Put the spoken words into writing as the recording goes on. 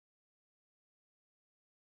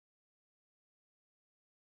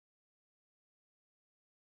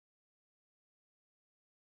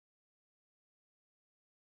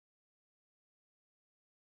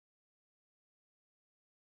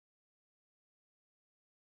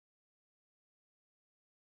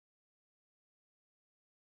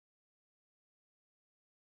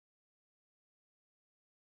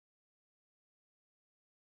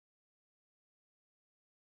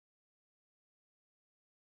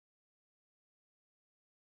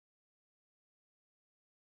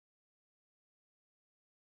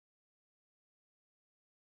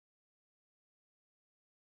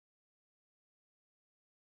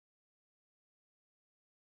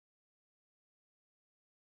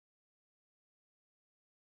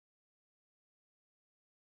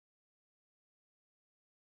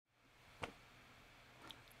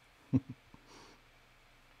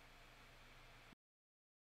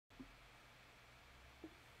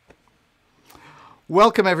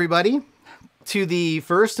Welcome, everybody, to the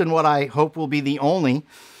first and what I hope will be the only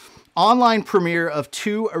online premiere of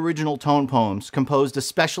 2 original tone poems composed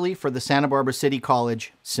especially for the Santa Barbara City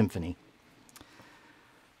College Symphony.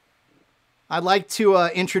 I'd like to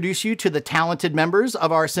introduce you to the talented members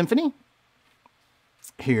of our symphony.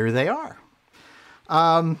 Here they are.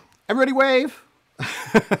 Everybody wave.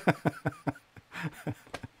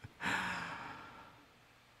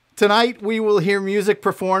 Tonight, we will hear music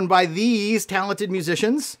performed by these talented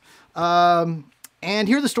musicians and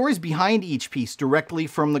hear the stories behind each piece directly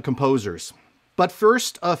from the composers. But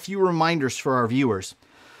first, a few reminders for our viewers.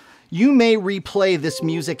 You may replay this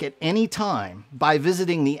music at any time by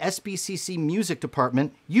visiting the SBCC Music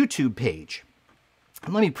Department YouTube page.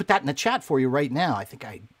 And let me put that in the chat for you right now. I think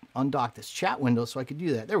I undocked this chat window so I could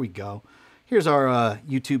do that. There we go. Here's our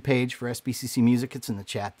YouTube page for SBCC Music. It's in the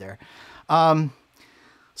chat there.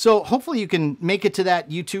 So hopefully you can make it to that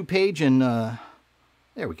YouTube page and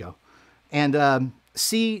there we go. And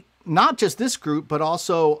see not just this group, but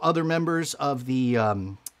also other members of the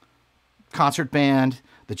concert band,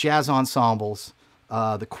 the jazz ensembles,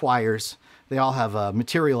 the choirs. They all have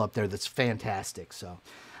material up there that's fantastic. So,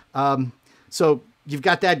 so you've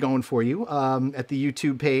got that going for you at the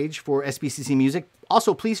YouTube page for SBCC Music.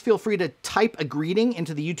 Also, please feel free to type a greeting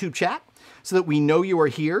into the YouTube chat so that we know you are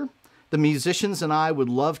here. The musicians and I would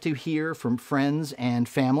love to hear from friends and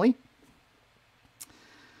family.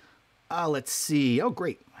 Let's see. Oh,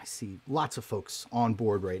 great. I see lots of folks on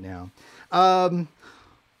board right now.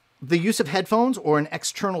 The use of headphones or an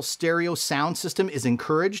external stereo sound system is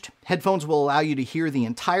encouraged. Headphones will allow you to hear the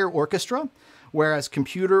entire orchestra, whereas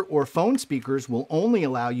computer or phone speakers will only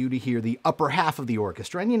allow you to hear the upper half of the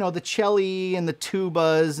orchestra. And you know, the cello and the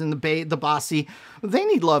tubas and the bassi, they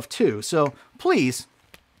need love too. So please,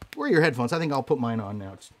 wear your headphones. I think I'll put mine on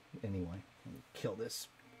now. Anyway, let me kill this.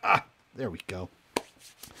 There we go.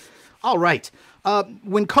 All right.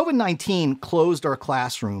 When COVID-19 closed our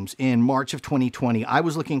classrooms in March of 2020, I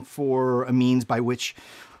was looking for a means by which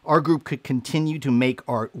our group could continue to make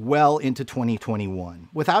art well into 2021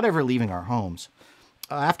 without ever leaving our homes.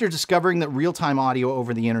 After discovering that real-time audio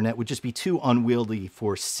over the internet would just be too unwieldy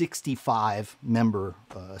for a 65-member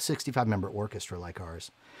orchestra like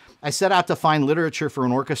ours, I set out to find literature for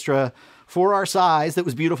an orchestra for our size that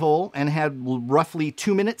was beautiful and had roughly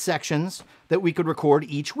 2-minute sections that we could record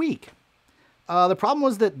each week. The problem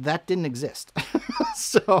was that that didn't exist.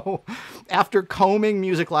 So after combing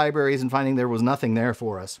music libraries and finding there was nothing there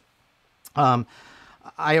for us,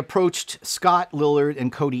 I approached Scott Lillard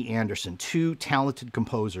and Cody Anderson, 2 talented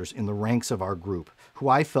composers in the ranks of our group, who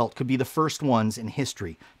I felt could be the first ones in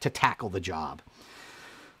history to tackle the job.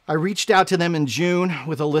 I reached out to them in June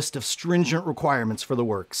with a list of stringent requirements for the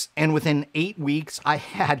works, and within 8 weeks, I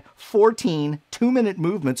had 14 2-minute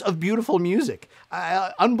movements of beautiful music.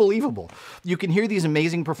 Unbelievable. You can hear these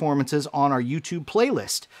amazing performances on our YouTube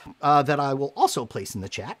playlist that I will also place in the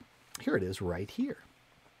chat. Here it is right here.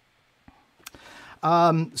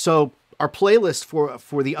 So our playlist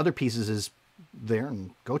for the other pieces is there,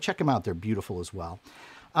 and go check them out. They're beautiful as well.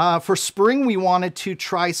 For spring, we wanted to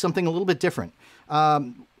try something a little bit different.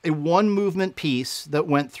 A 1-movement piece that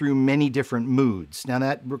went through many different moods. Now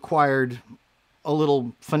that required a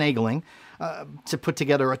little finagling to put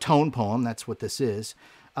together a tone poem. That's what this is.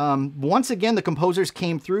 Once again, the composers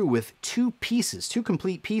came through with 2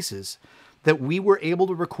 complete pieces that we were able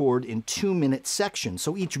to record in 2-minute sections.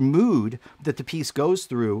 So each mood that the piece goes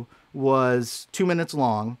through was 2 minutes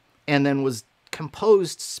long and then was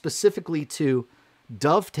composed specifically to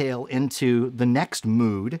dovetail into the next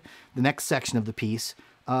mood, the next section of the piece,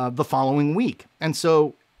 the following week. And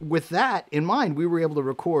so with that in mind, we were able to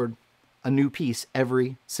record a new piece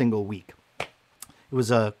every single week. It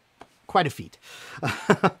was quite a feat.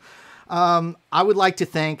 I would like to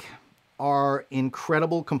thank our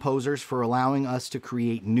incredible composers for allowing us to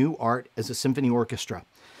create new art as a symphony orchestra.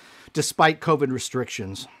 Despite COVID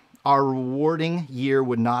restrictions, our rewarding year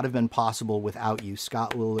would not have been possible without you,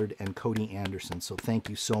 Scott Lillard and Cody Anderson. So thank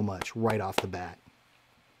you so much right off the bat.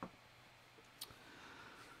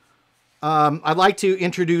 I'd like to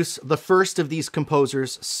introduce the first of these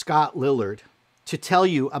composers, Scott Lillard, to tell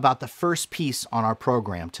you about the first piece on our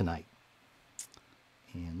program tonight.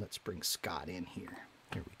 And let's bring Scott in here.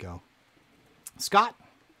 There we go. Scott,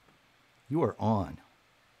 you are on.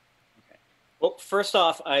 Well, first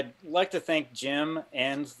off, I'd like to thank Jim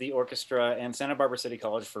and the orchestra and Santa Barbara City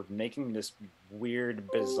College for making this weird,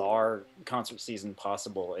 bizarre concert season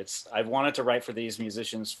possible. I've wanted to write for these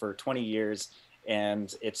musicians for 20 years,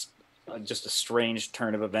 and it's just a strange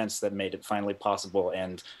turn of events that made it finally possible,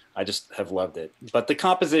 and I just have loved it. But the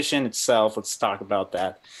composition itself, let's talk about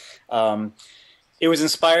that. It was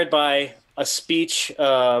inspired by a speech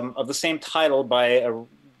of the same title by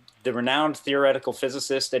the renowned theoretical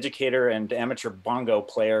physicist, educator, and amateur bongo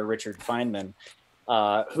player Richard Feynman,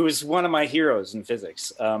 who is one of my heroes in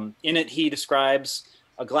physics. In it, he describes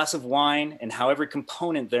a glass of wine and how every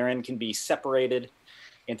component therein can be separated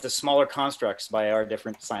into smaller constructs by our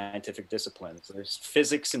different scientific disciplines. There's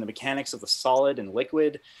physics and the mechanics of the solid and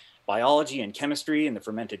liquid, biology and chemistry in the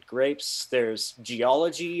fermented grapes. There's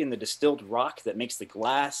geology in the distilled rock that makes the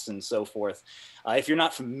glass, and so forth. If you're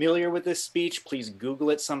not familiar with this speech, please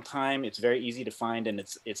Google it sometime. It's very easy to find, and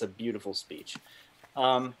it's a beautiful speech.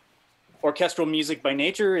 Orchestral music by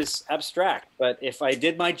nature is abstract, but if I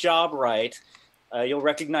did my job right, you'll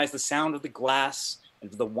recognize the sound of the glass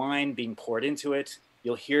and the wine being poured into it.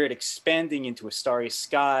 You'll hear it expanding into a starry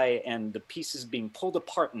sky and the pieces being pulled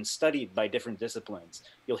apart and studied by different disciplines.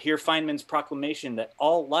 You'll hear Feynman's proclamation that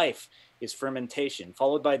all life is fermentation,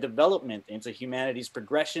 followed by development into humanity's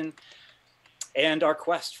progression and our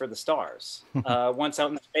quest for the stars. Once out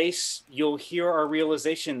in space, you'll hear our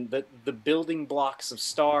realization that the building blocks of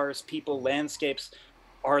stars, people, landscapes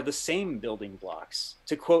are the same building blocks.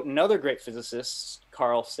 To quote another great physicist,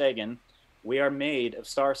 Carl Sagan, we are made of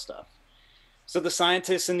star stuff. So the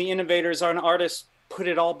scientists and the innovators and artists put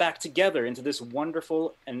it all back together into this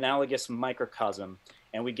wonderful analogous microcosm,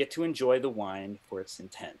 and we get to enjoy the wine for its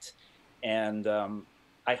intent. And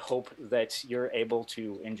I hope that you're able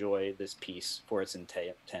to enjoy this piece for its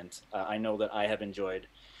intent. I know that I have enjoyed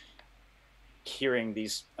hearing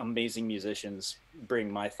these amazing musicians bring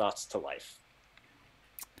my thoughts to life.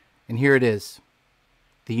 And here it is,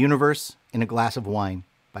 The Universe in a Glass of Wine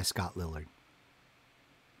by Scott Lillard.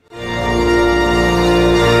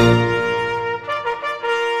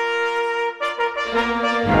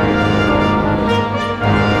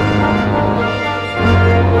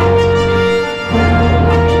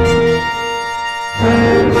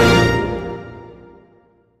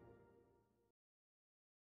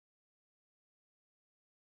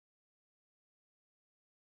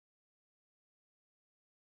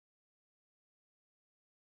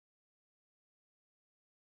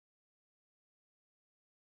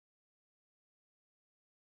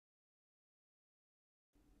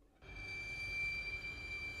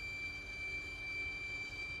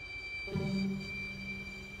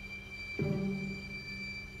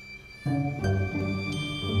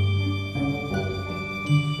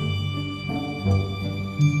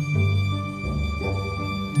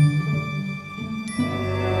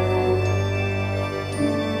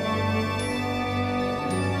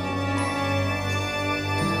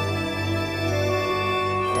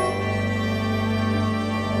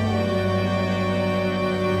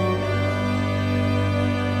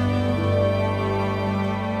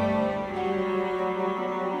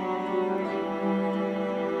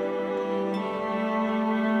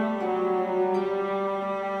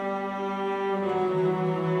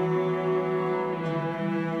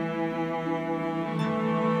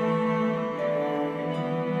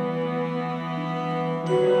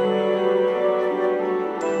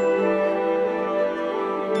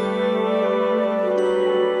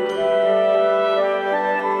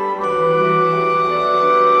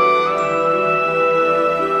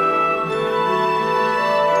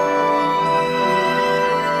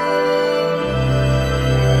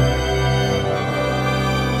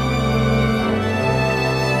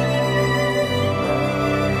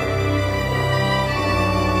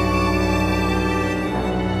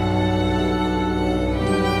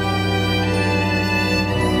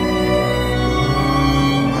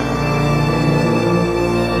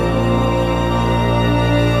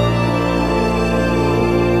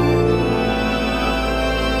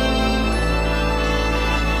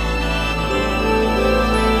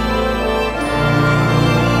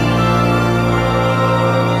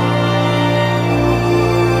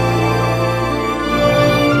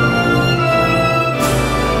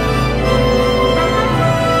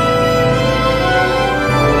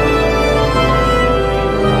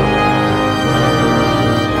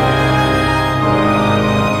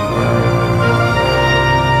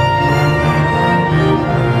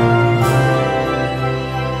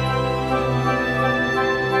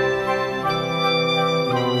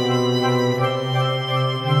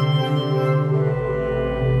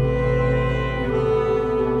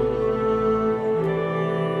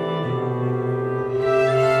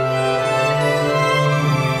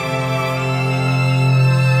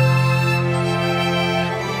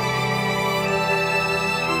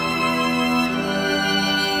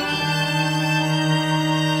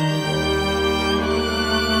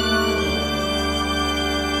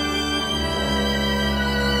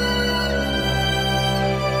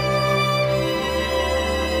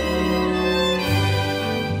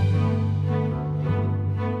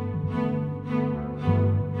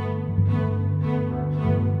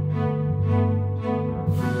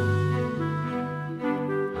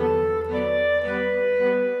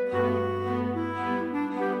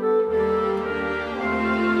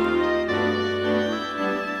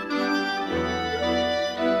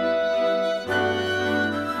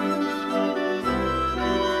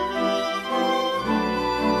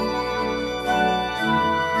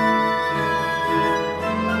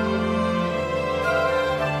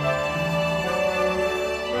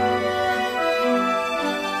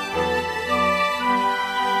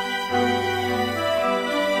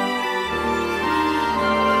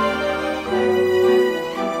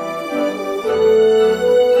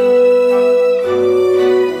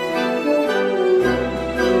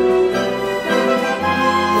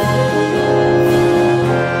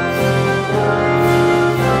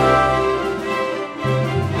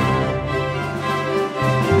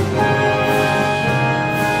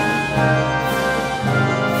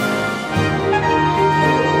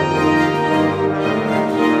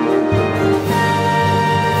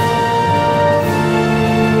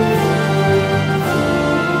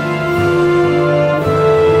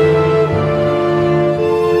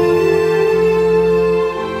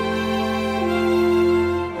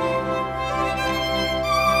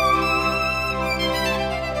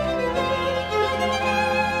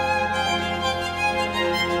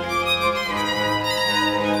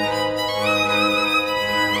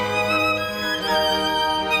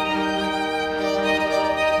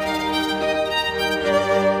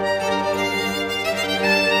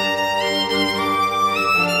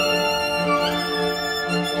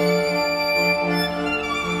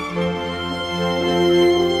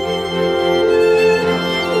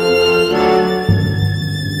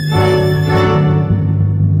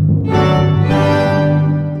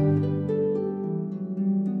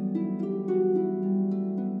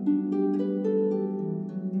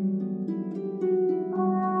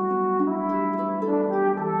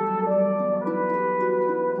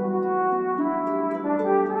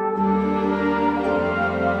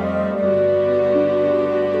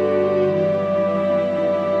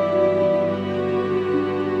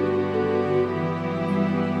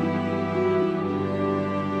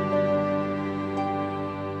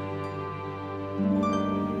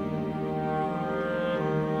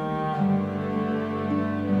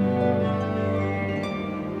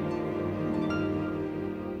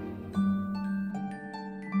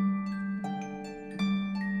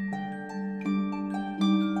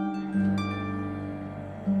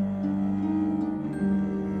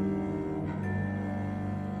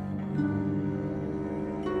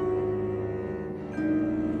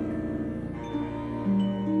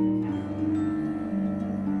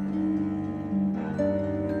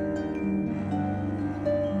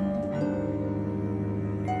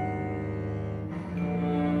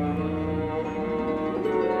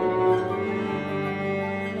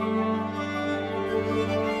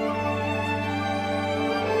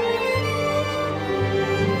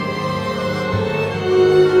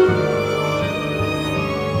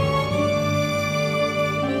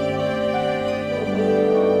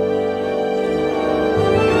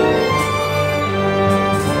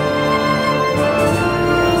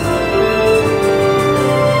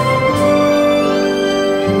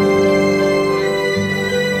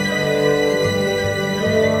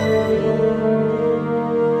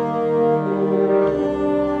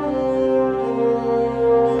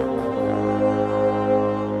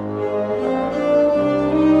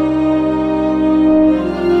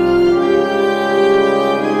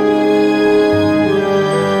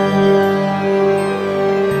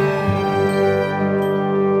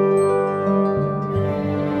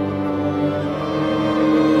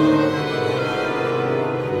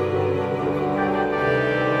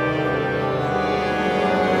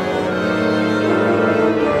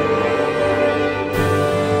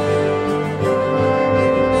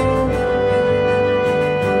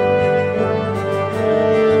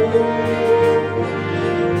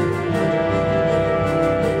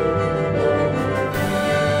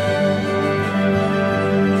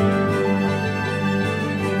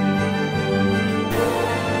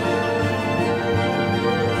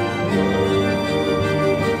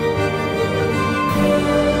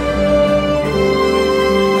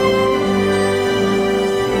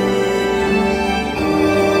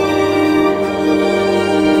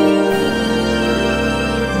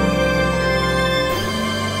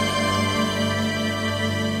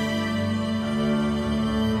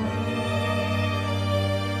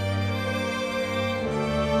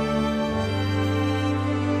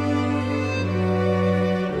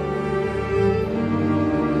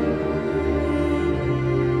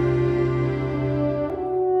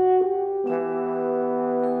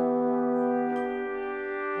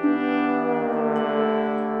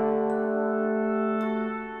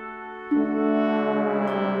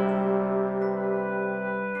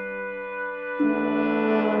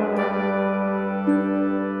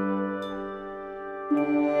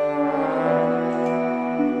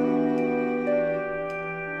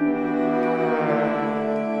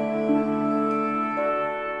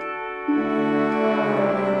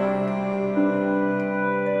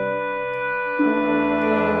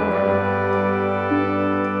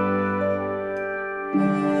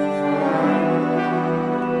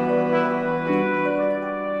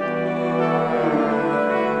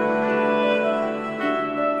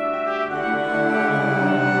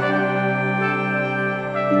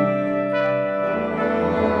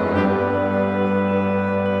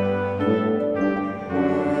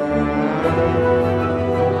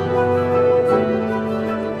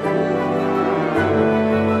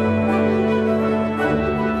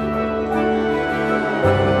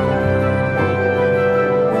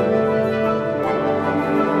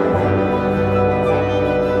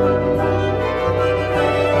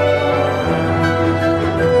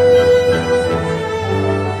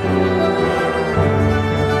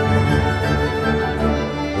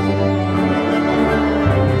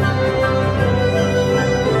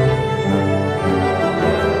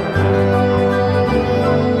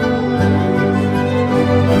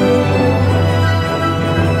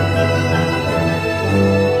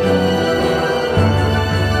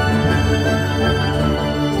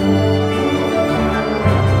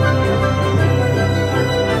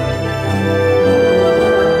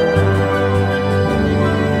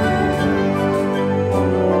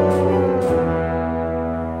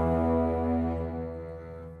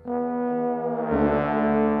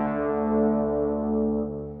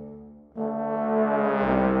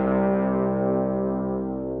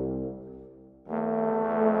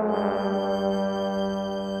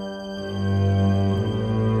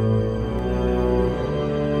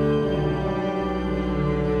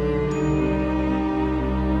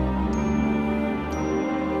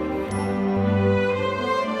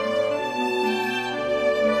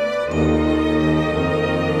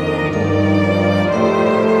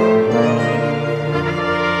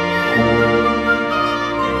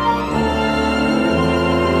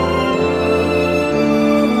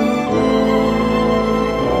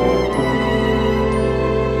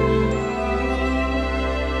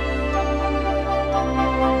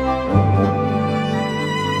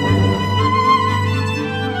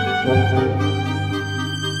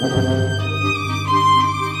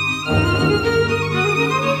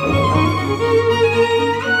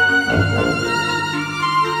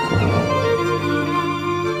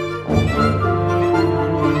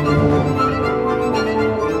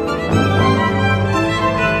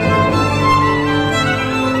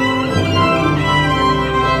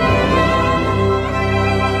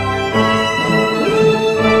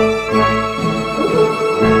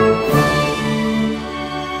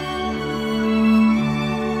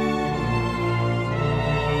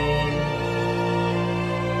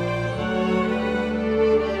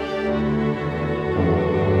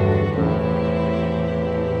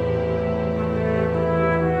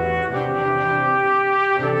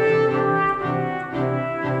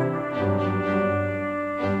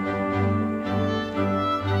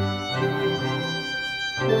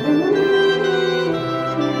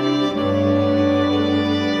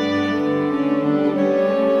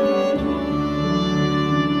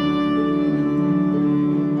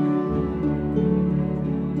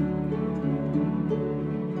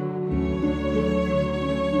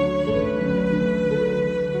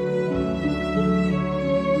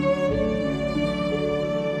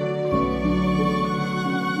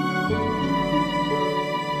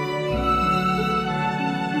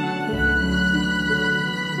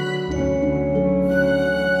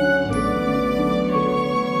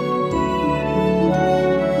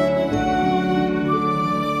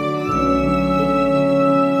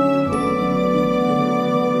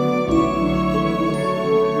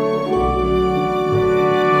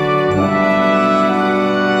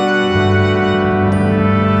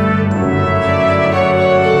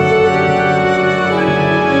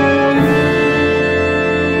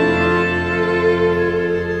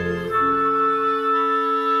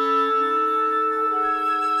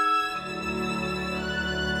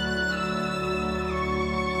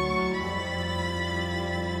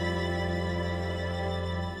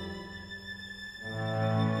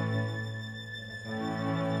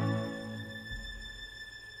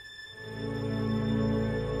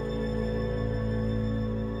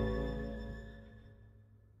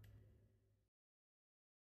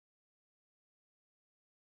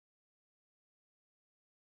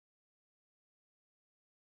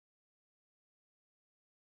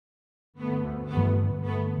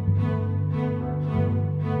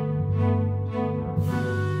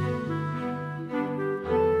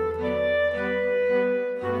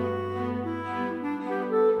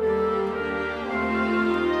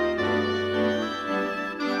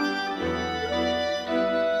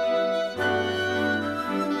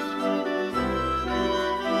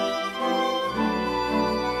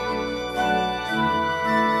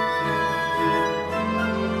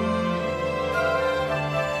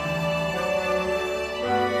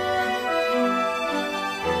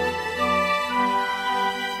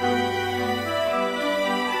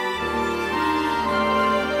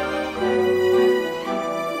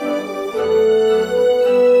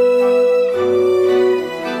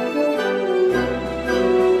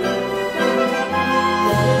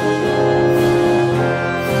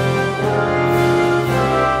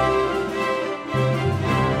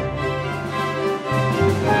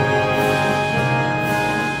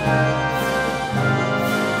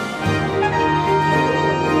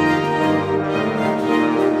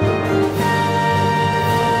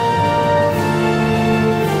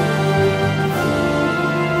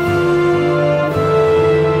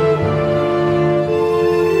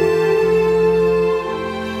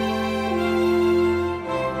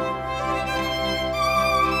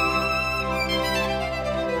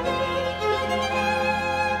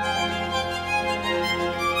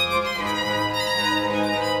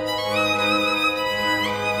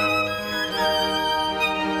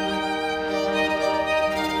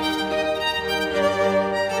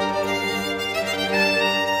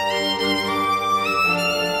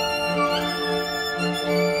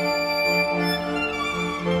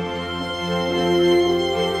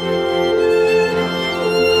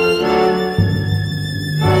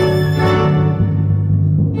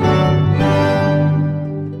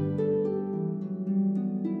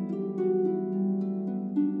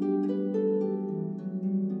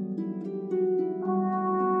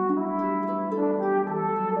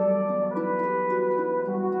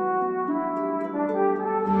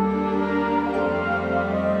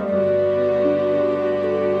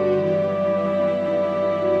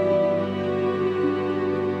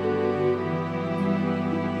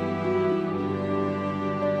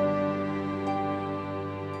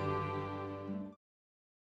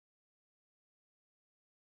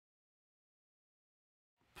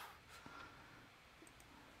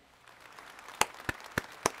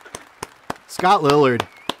 Scott Lillard.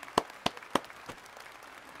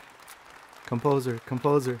 Composer.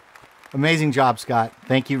 Amazing job, Scott.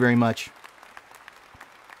 Thank you very much.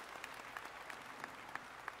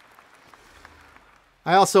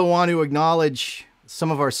 I also want to acknowledge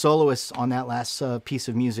some of our soloists on that last piece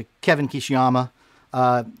of music. Kevin Kishiyama.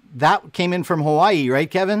 That came in from Hawaii,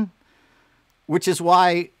 right, Kevin? Which is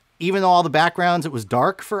why, even though all the backgrounds, it was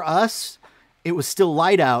dark for us, it was still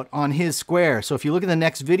light out on his square. So if you look at the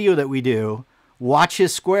next video that we do, watch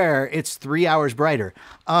his square, it's 3 hours brighter.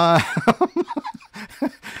 And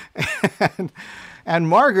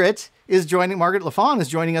Margaret Lafon is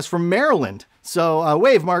joining us from Maryland. So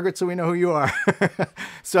wave, Margaret, so we know who you are.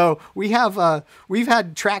 So we've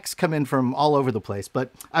had tracks come in from all over the place.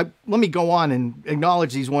 But let me go on and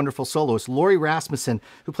acknowledge these wonderful soloists. Lori Rasmussen,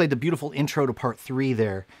 who played the beautiful intro to part 3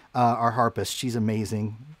 there, our harpist. She's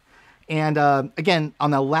amazing. And again, on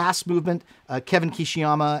the last movement, Kevin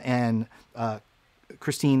Kishiyama and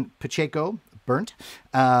Christine Pacheco, Burnt.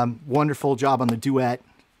 Wonderful job on the duet.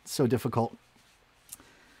 So difficult.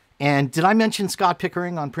 And did I mention Scott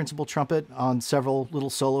Pickering on principal trumpet on several little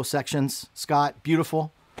solo sections? Scott,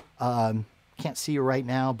 beautiful. Can't see you right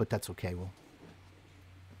now, but that's okay. We'll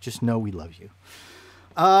just know we love you.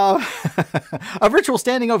 A virtual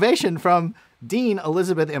standing ovation from Dean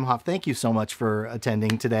Elizabeth Imhoff. Thank you so much for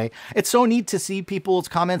attending today. It's so neat to see people's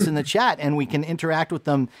comments in the chat, and we can interact with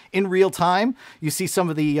them in real time. You see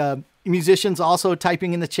some of the musicians also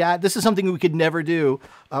typing in the chat. This is something we could never do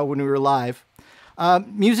when we were live.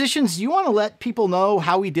 Musicians, you want to let people know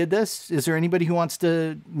how we did this? Is there anybody who wants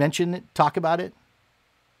to mention it, talk about it?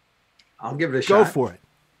 I'll give it a shot. Go for it.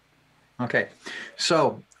 Okay.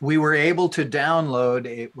 So we were able to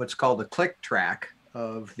download what's called a click track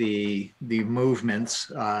of the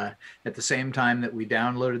movements at the same time that we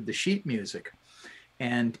downloaded the sheet music.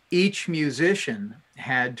 And each musician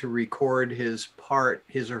had to record his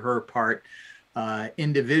or her part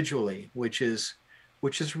individually, which is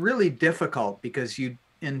really difficult because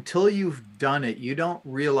until you've done it, you don't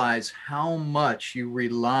realize how much you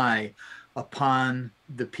rely upon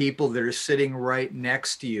the people that are sitting right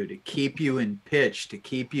next to you to keep you in pitch, to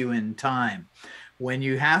keep you in time. When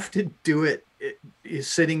you have to do it,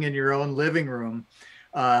 sitting in your own living room,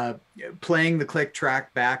 playing the click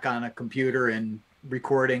track back on a computer and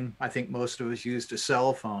recording, I think most of us used a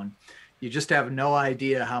cell phone. You just have no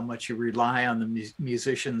idea how much you rely on the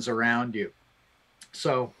musicians around you.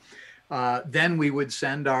 So then we would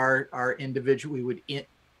send our individual, we would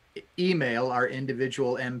email our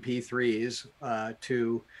individual MP3s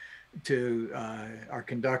to our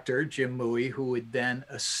conductor, Jim Mui, who would then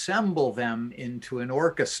assemble them into an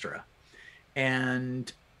orchestra.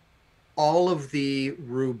 And all of the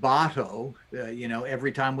rubato,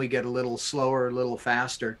 every time we get a little slower, a little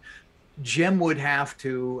faster, Jim would have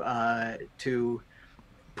to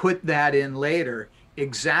put that in later,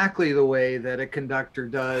 exactly the way that a conductor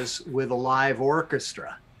does with a live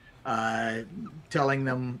orchestra, telling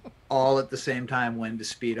them all at the same time when to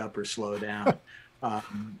speed up or slow down. I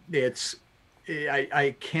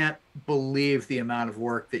can't believe the amount of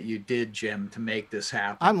work that you did, Jim, to make this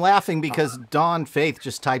happen. I'm laughing because Dawn Faith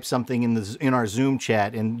just typed something in our Zoom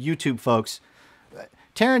chat, and YouTube folks,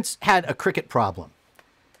 Terrence had a cricket problem.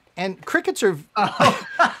 And crickets are...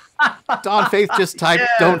 Dawn Faith just typed,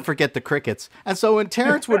 don't forget the crickets. And so when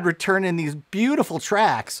Terrence would return in these beautiful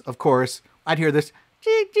tracks, of course, I'd hear this,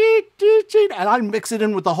 and I'd mix it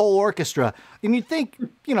in with the whole orchestra. And you'd think,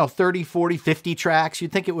 30, 40, 50 tracks,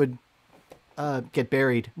 you'd think it would get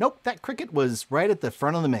buried. Nope, that cricket was right at the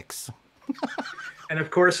front of the mix. And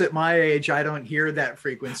of course, at my age, I don't hear that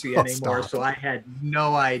frequency anymore, so I had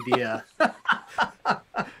no idea.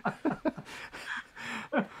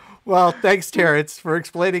 Well, thanks, Terrence, for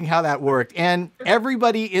explaining how that worked. And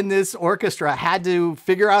everybody in this orchestra had to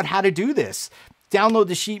figure out how to do this. Download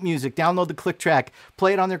the sheet music, download the click track,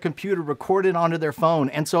 play it on their computer, record it onto their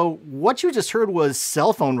phone. And so what you just heard was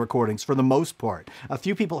cell phone recordings for the most part. A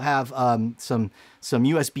few people have some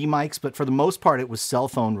USB mics, but for the most part, it was cell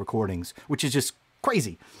phone recordings, which is just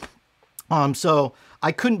crazy. So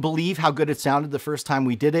I couldn't believe how good it sounded the first time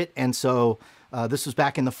we did it. And so this was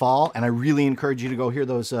back in the fall, and I really encourage you to go hear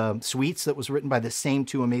those suites that was written by the same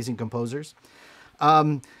two amazing composers.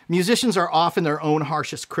 Musicians are often their own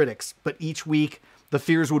harshest critics, but each week the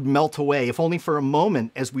fears would melt away, if only for a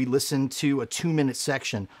moment, as we listened to a 2-minute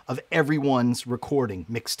section of everyone's recording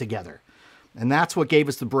mixed together. And that's what gave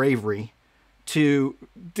us the bravery to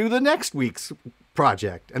do the next week's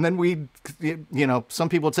project. And then some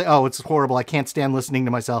people would say, oh, it's horrible, I can't stand listening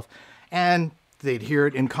to myself. And they'd hear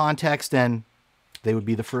it in context, and they would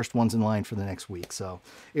be the first ones in line for the next week. So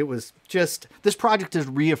it was just, this project has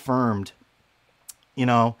reaffirmed you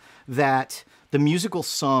know, that the musical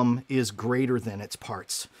sum is greater than its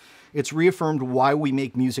parts. It's reaffirmed why we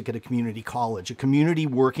make music at a community college. A community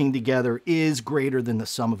working together is greater than the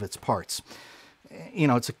sum of its parts. You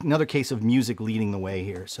know, it's another case of music leading the way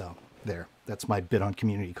here. So there, that's my bit on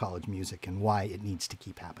community college music and why it needs to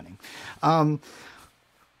keep happening.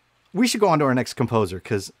 We should go on to our next composer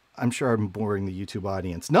because I'm sure I'm boring the YouTube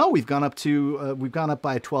audience. No, we've gone up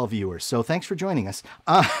by 12 viewers. So thanks for joining us.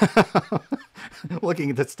 Looking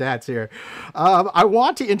at the stats here, I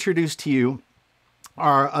want to introduce to you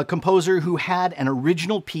a composer who had an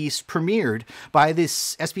original piece premiered by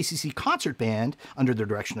this SBCC concert band under the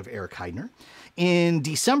direction of Eric Heidner in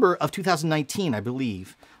December of 2019, I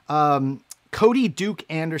believe. Cody Duke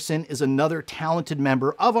Anderson is another talented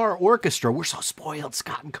member of our orchestra. We're so spoiled.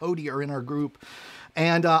 Scott and Cody are in our group.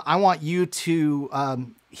 And I want you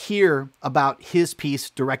to hear about his piece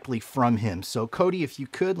directly from him. So Cody, if you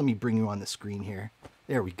could, let me bring you on the screen here.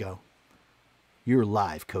 There we go. You're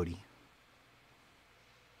live, Cody.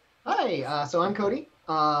 Hi, so I'm Cody,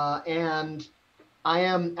 and I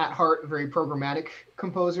am at heart a very programmatic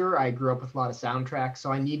composer. I grew up with a lot of soundtracks,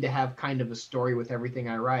 so I need to have kind of a story with everything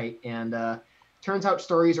I write. And turns out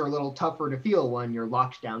stories are a little tougher to feel when you're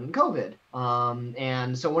locked down in COVID.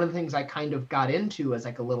 And so one of the things I kind of got into as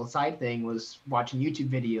like a little side thing was watching YouTube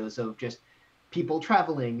videos of just people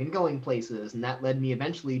traveling and going places. And that led me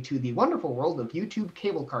eventually to the wonderful world of YouTube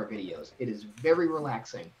cable car videos. It is very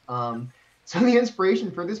relaxing. So the inspiration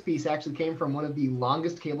for this piece actually came from one of the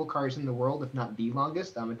longest cable cars in the world, if not the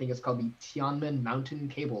longest. I think it's called the Tianmen Mountain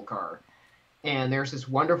Cable Car. And there's this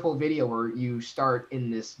wonderful video where you start in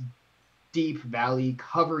this deep valley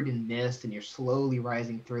covered in mist and you're slowly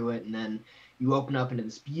rising through it. And then you open up into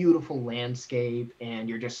this beautiful landscape and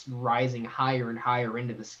you're just rising higher and higher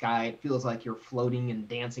into the sky. It feels like you're floating and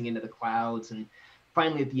dancing into the clouds. And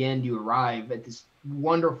finally at the end, you arrive at this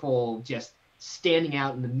wonderful, just standing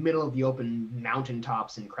out in the middle of the open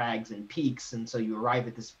mountaintops and crags and peaks. And so you arrive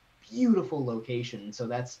at this beautiful location. So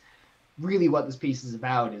that's really what this piece is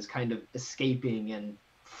about, is kind of escaping and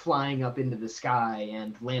flying up into the sky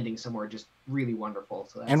and landing somewhere just really wonderful.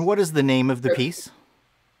 So that's, and what is the name of the piece?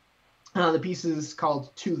 The piece is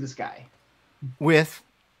called To the Sky. With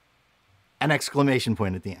an exclamation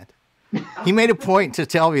point at the end. He made a point to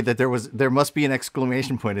tell me that there must be an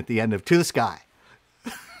exclamation point at the end of To the Sky.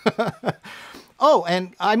 Oh,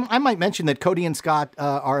 and I might mention that Cody and Scott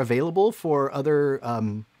are available for other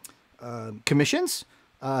commissions.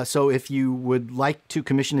 So if you would like to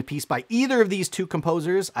commission a piece by either of these two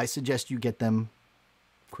composers, I suggest you get them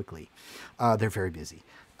quickly. They're very busy.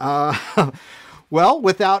 Well,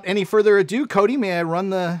 without any further ado, Cody, may I run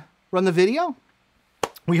the video?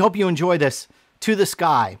 We hope you enjoy this To the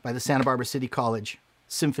Sky by the Santa Barbara City College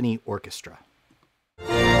Symphony Orchestra.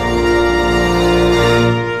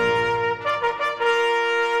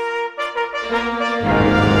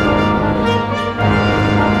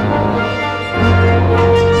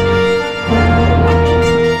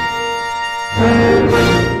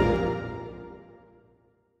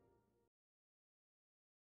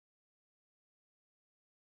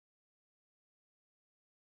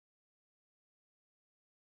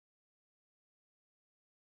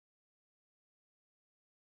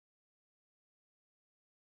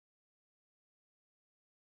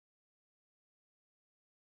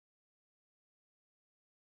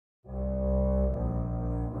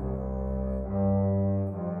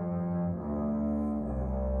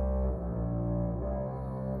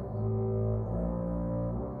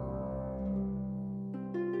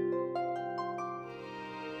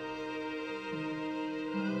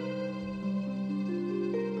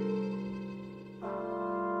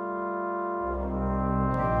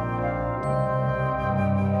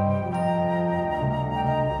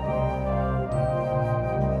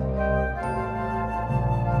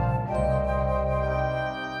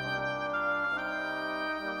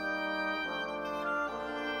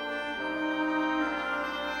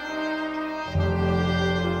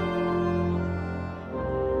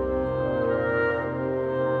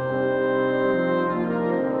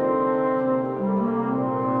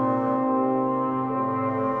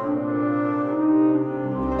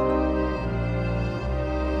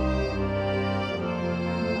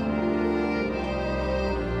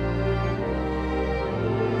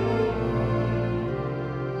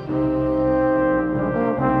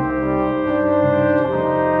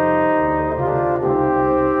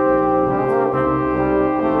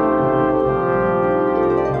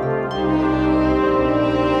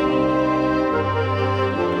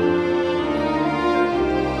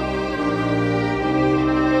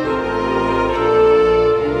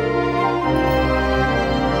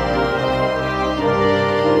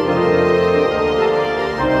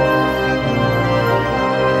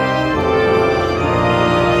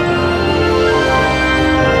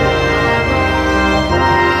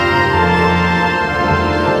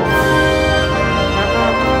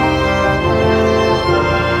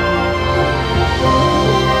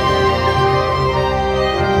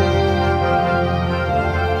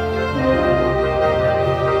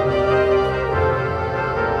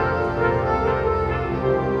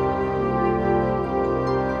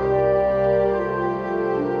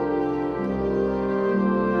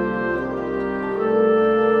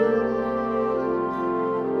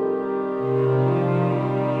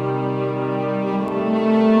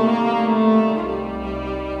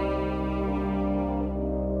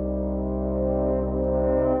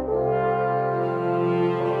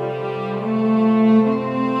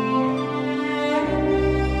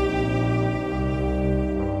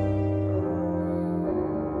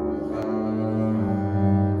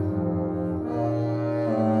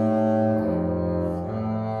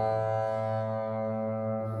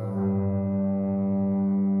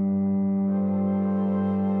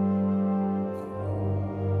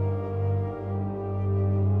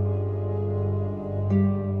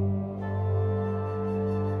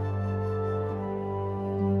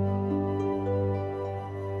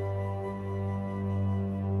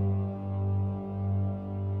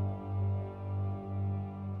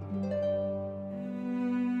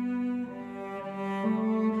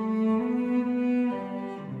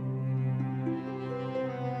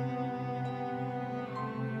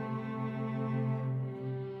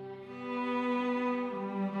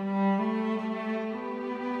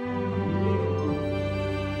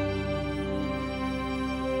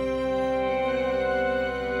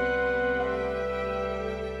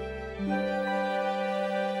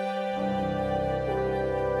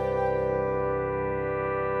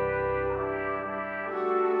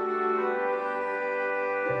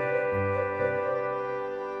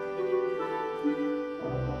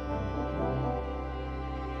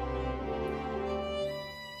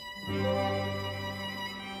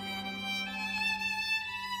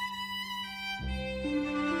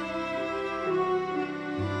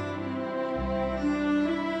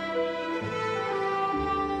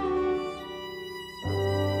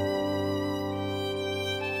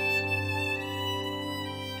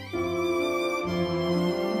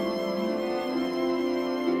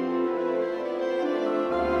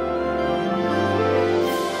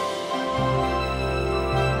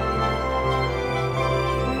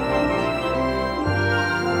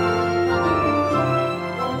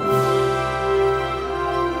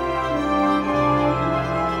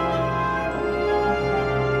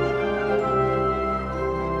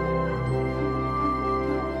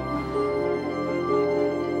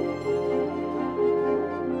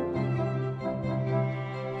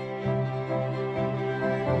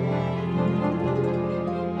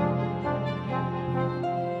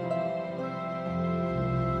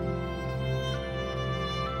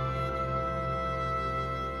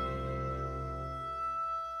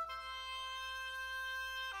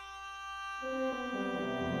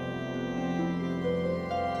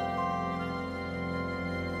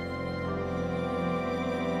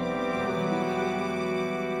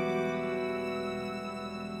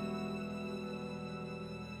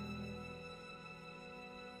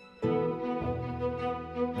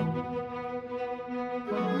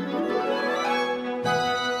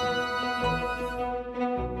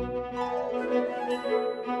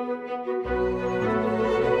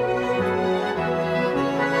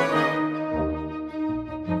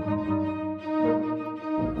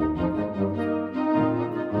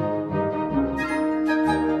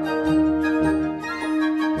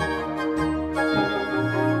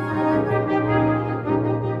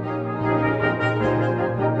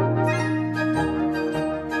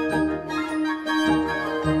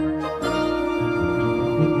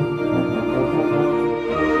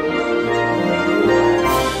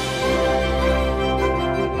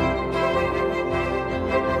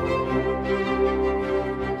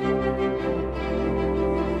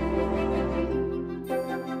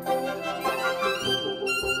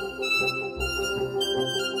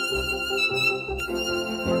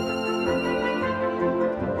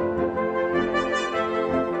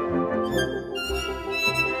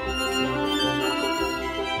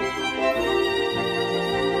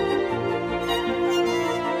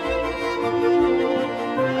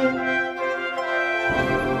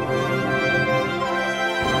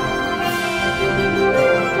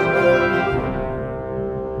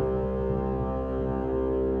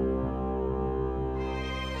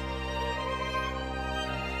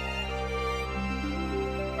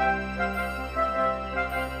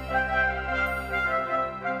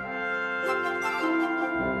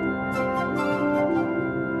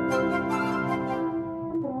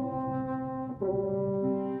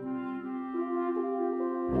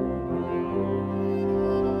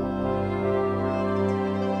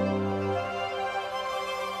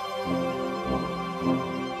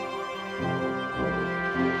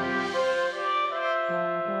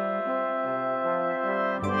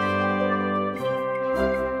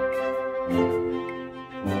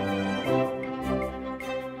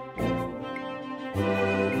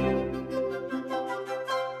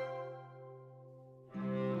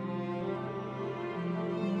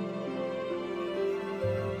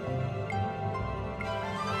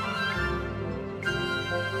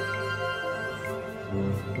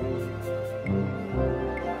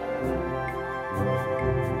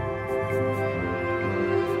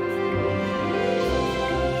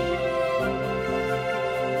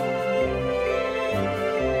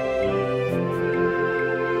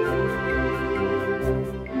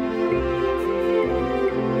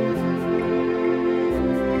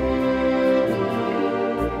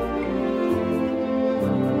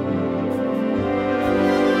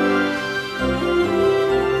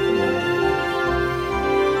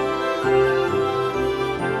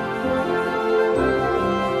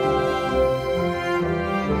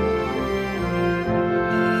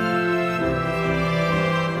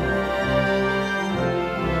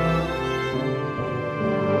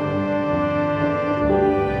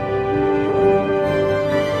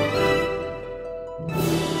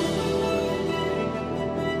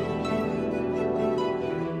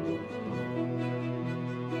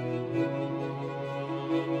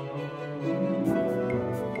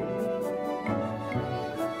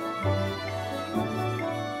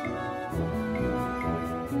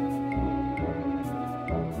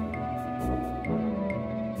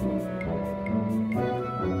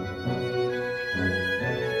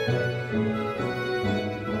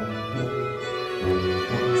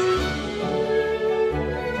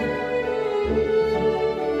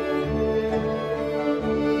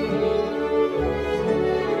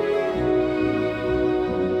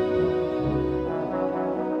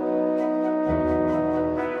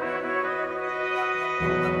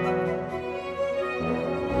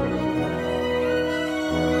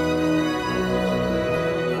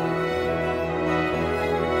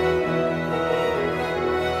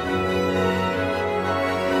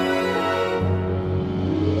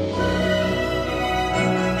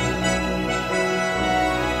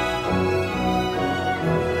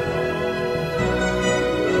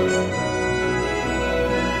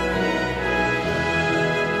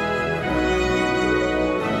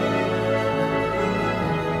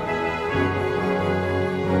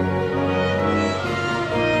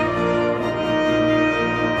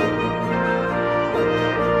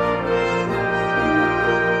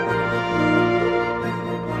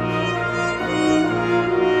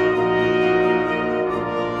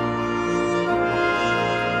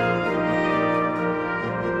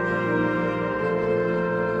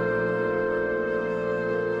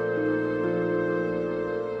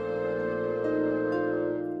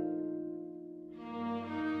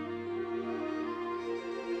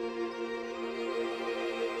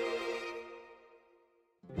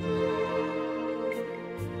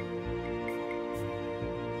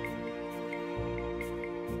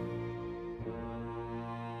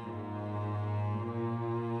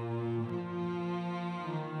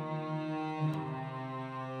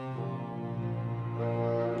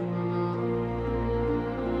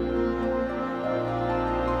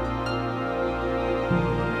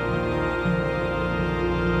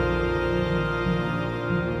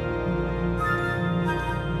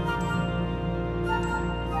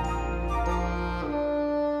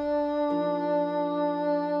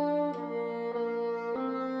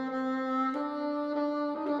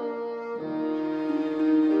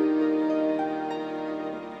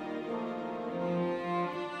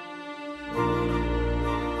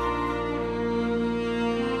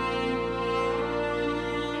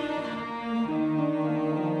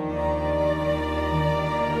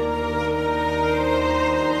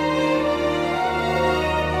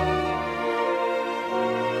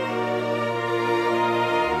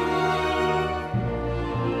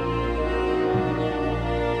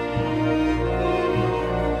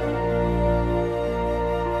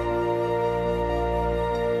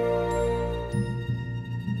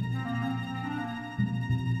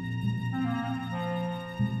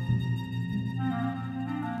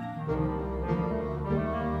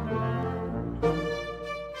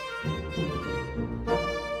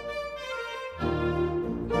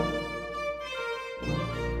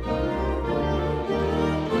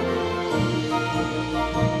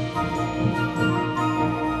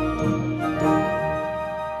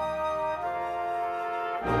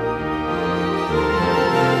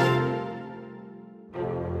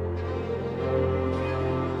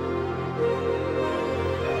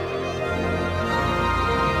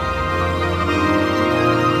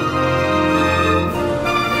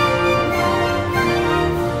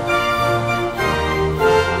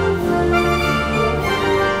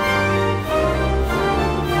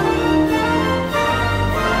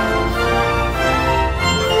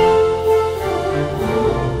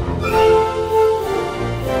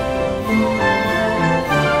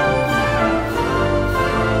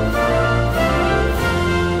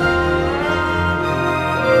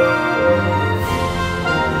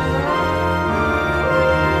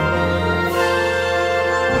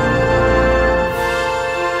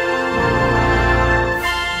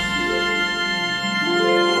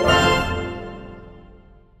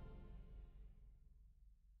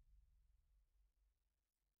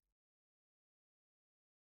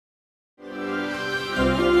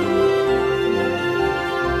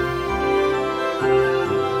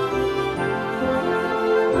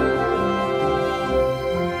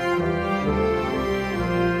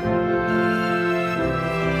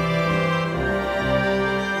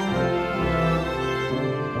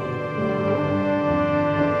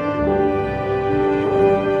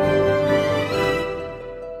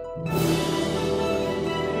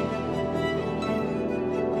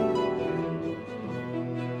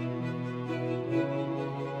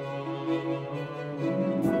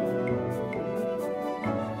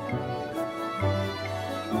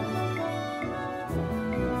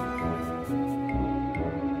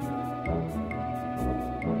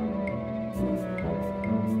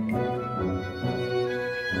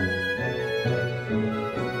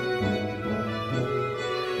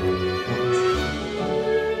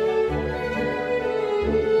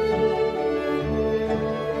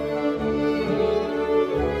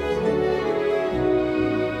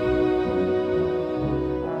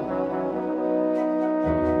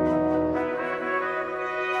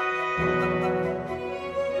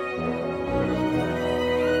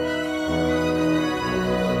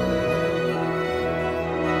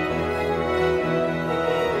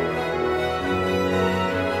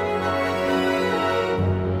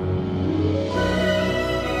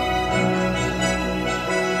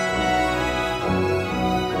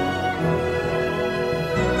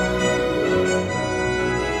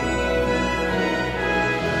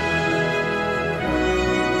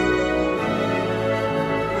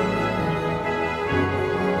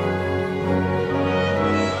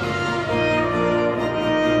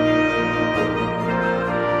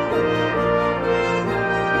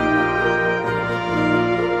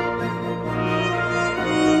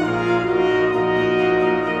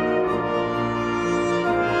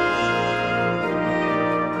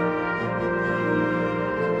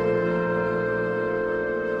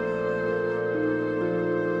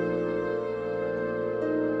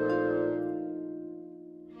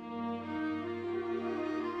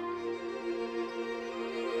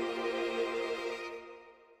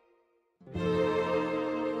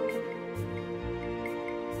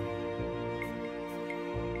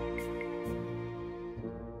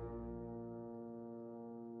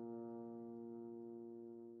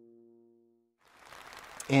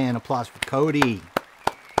 And applause for Cody.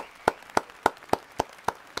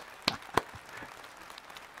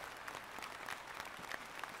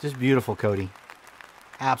 Just beautiful, Cody.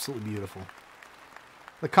 Absolutely beautiful.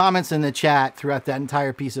 The comments in the chat throughout that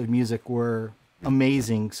entire piece of music were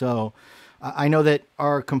amazing. So I know that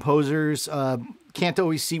our composers can't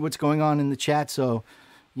always see what's going on in the chat, so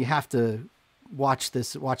you have to watch the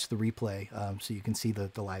replay so you can see the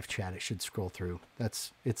live chat. It should scroll through.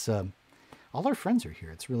 All our friends are here.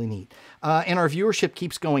 It's really neat. And our viewership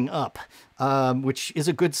keeps going up, which is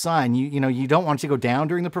a good sign. You don't want it to go down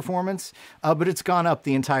during the performance, but it's gone up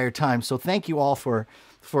the entire time. So thank you all for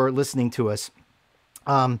listening to us.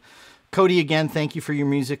 Cody, again, thank you for your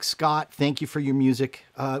music. Scott, thank you for your music.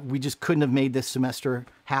 We just couldn't have made this semester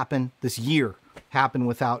happen, this year happen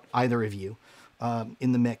without either of you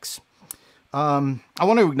in the mix. I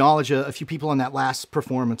want to acknowledge a few people on that last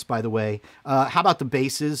performance, by the way. How about the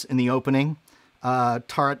basses in the opening?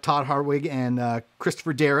 Todd Harwig and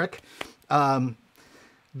Christopher Derrick.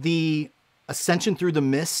 The Ascension Through the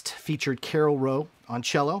Mist featured Carol Rowe on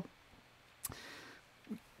cello.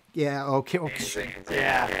 Yeah, okay.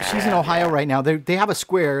 Yeah. She's in Ohio right now. They have a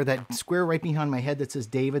square, that square right behind my head that says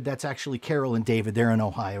David. That's actually Carol and David. They're in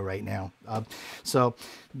Ohio right now. So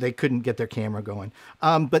they couldn't get their camera going.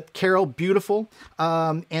 But Carol, beautiful.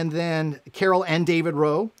 And then Carol and David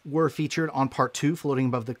Rowe were featured on part 2, Floating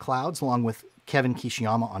Above the Clouds, along with Kevin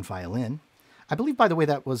Kishiyama on violin. I believe, by the way,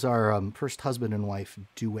 that was our first husband and wife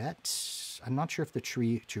duet. I'm not sure if the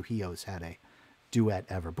Trujillos had a duet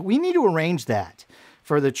ever, but we need to arrange that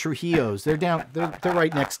for the Trujillos. They're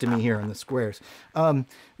right next to me here in the squares.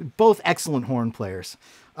 Both excellent horn players.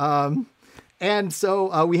 And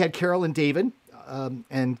so we had Carol and David,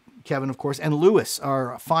 and Kevin, of course, and Lewis,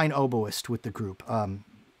 our fine oboist with the group.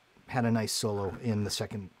 Had a nice solo in the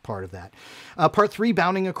second part of that. Part 3,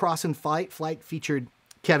 Bounding Across in Flight featured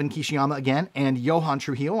Kevin Kishiyama again and Johan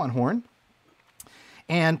Trujillo on horn.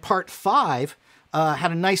 And part 5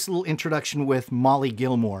 had a nice little introduction with Molly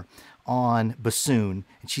Gilmore on bassoon.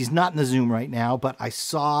 And she's not in the Zoom right now, but I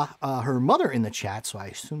saw her mother in the chat, so I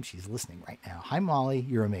assume she's listening right now. Hi, Molly.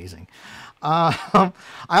 You're amazing. I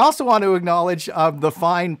also want to acknowledge the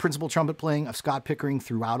fine principal trumpet playing of Scott Pickering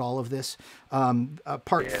throughout all of this.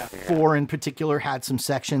 Part 4 in particular had some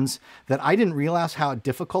sections that I didn't realize how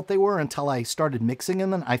difficult they were until I started mixing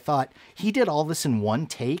them, and I thought, he did all this in one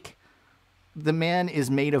take? The man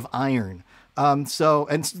is made of iron. And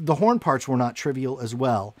the horn parts were not trivial as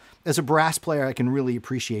well. As a brass player, I can really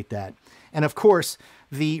appreciate that. And of course,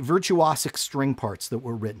 the virtuosic string parts that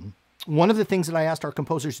were written. One of the things that I asked our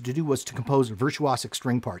composers to do was to compose virtuosic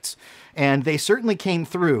string parts. And they certainly came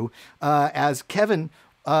through, as Kevin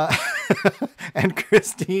and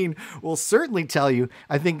Christine will certainly tell you.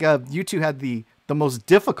 I think you two had the most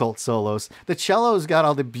difficult solos. The cello's got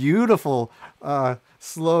all the beautiful,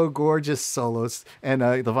 slow, gorgeous solos, and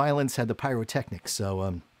the violins had the pyrotechnics.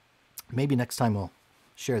 So maybe next time we'll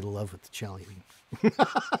share the love with the cello.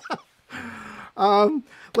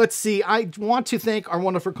 Let's see. I want to thank our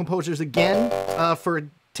wonderful composers again for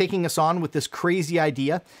taking us on with this crazy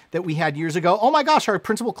idea that we had years ago. Oh my gosh, our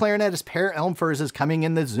principal clarinetist, Per Elmfors, is coming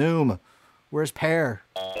in the Zoom. Where's Per?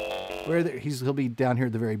 He'll be down here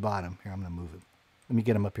at the very bottom. Here, I'm going to move him. Let me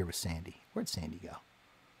get him up here with Sandy. Where'd Sandy go?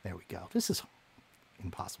 There we go. This is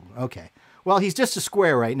impossible. Okay. Well, he's just a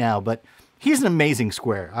square right now, but he's an amazing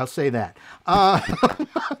square. I'll say that.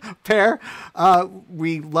 Per,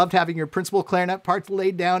 we loved having your principal clarinet parts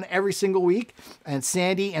laid down every single week. And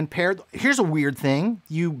Sandy and Per, here's a weird thing,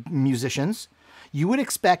 you musicians. You would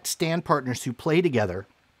expect stand partners who play together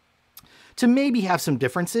to maybe have some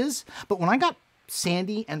differences, but when I got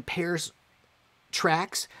Sandy and Per's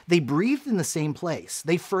tracks, they breathed in the same place.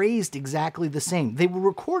 They phrased exactly the same. They were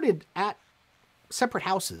recorded at separate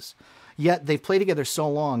houses, yet they've played together so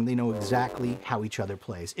long, they know exactly how each other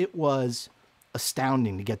plays. It was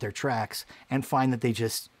astounding to get their tracks and find that they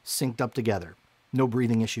just synced up together. No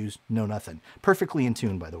breathing issues, no nothing. Perfectly in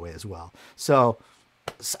tune, by the way, as well. So,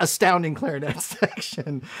 astounding clarinet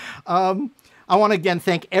section. I want to again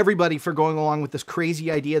thank everybody for going along with this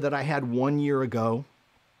crazy idea that I had 1 year ago.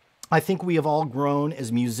 I think we have all grown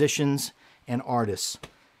as musicians and artists.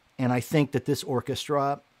 And I think that this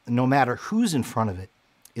orchestra, no matter who's in front of it,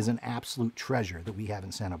 is an absolute treasure that we have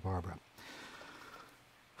in Santa Barbara.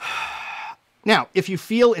 Now, if you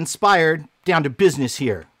feel inspired, down to business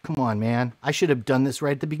here. Come on, man. I should have done this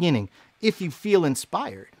right at the beginning. If you feel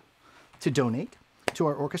inspired to donate, to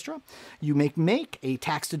our orchestra, you make a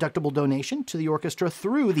tax-deductible donation to the orchestra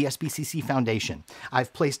through the SBCC Foundation.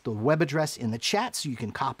 I've placed the web address in the chat so you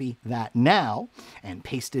can copy that now and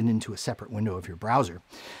paste it into a separate window of your browser.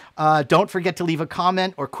 Don't forget to leave a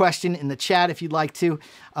comment or question in the chat if you'd like to,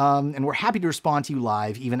 and we're happy to respond to you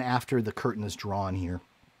live even after the curtain is drawn here.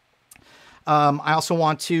 I also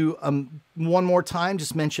want to, one more time,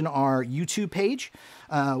 just mention our YouTube page,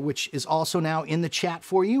 which is also now in the chat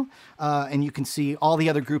for you. And you can see all the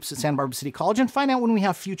other groups at Santa Barbara City College and find out when we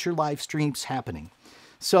have future live streams happening.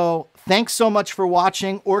 So thanks so much for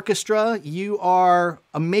watching. Orchestra, you are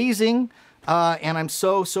amazing. And I'm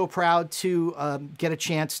so proud to get a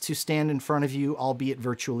chance to stand in front of you, albeit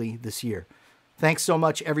virtually, this year. Thanks so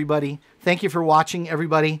much, everybody. Thank you for watching,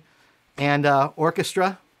 everybody. And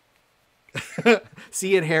orchestra,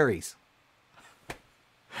 see you at Harry's.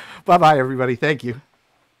 Bye-bye, everybody. Thank you.